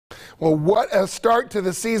Well, what a start to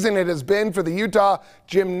the season it has been for the Utah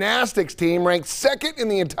gymnastics team, ranked second in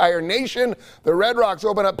the entire nation. The Red Rocks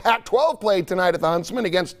open up Pac-12 play tonight at the Huntsman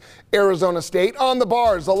against Arizona State. On the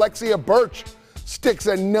bars, Alexia Birch sticks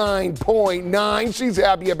a 9.9. She's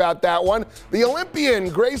happy about that one. The Olympian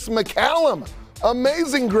Grace McCallum,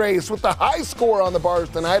 amazing Grace with the high score on the bars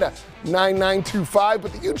tonight, a 9.925,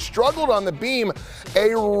 but the Utes struggled on the beam.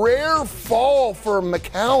 A rare fall for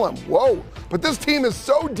McCallum. Whoa. But this team is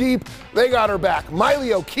so deep, they got her back.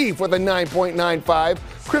 Miley O'Keefe with a 9.95.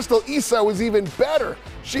 Crystal Issa was even better.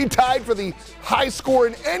 She tied for the high score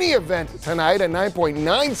in any event tonight, a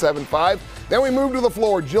 9.975. Then we move to the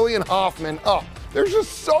floor. Jillian Hoffman. Oh, there's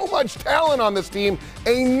just so much talent on this team.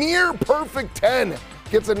 A near perfect 10.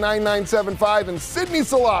 Gets a 9.975, and Sydney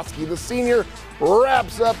Solosky, the senior,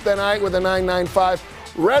 wraps up the night with a 9.95.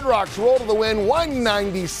 Red Rocks roll to the win,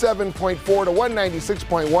 197.4 to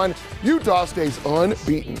 196.1. Utah stays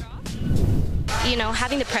unbeaten. You know,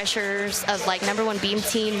 having the pressures of like #1 beam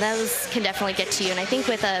team, those can definitely get to you. And I think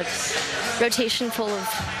with a rotation full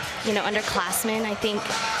of, you know, underclassmen, I think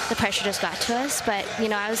the pressure just got to us. But, you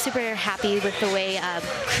know, I was super happy with the way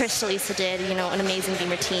Crystal Issa did, you know, an amazing beam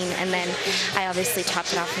routine. And then I obviously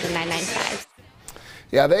topped it off with a 9.95.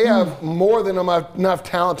 Yeah, they have more than enough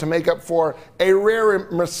talent to make up for a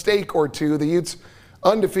rare mistake or two. The Utes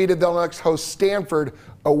undefeated. They'll next host Stanford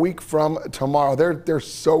a week from tomorrow. They're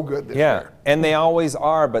so good this year. And they always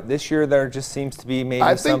are, but this year there just seems to be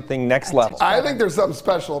maybe something next level. I think there's something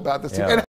special about this team.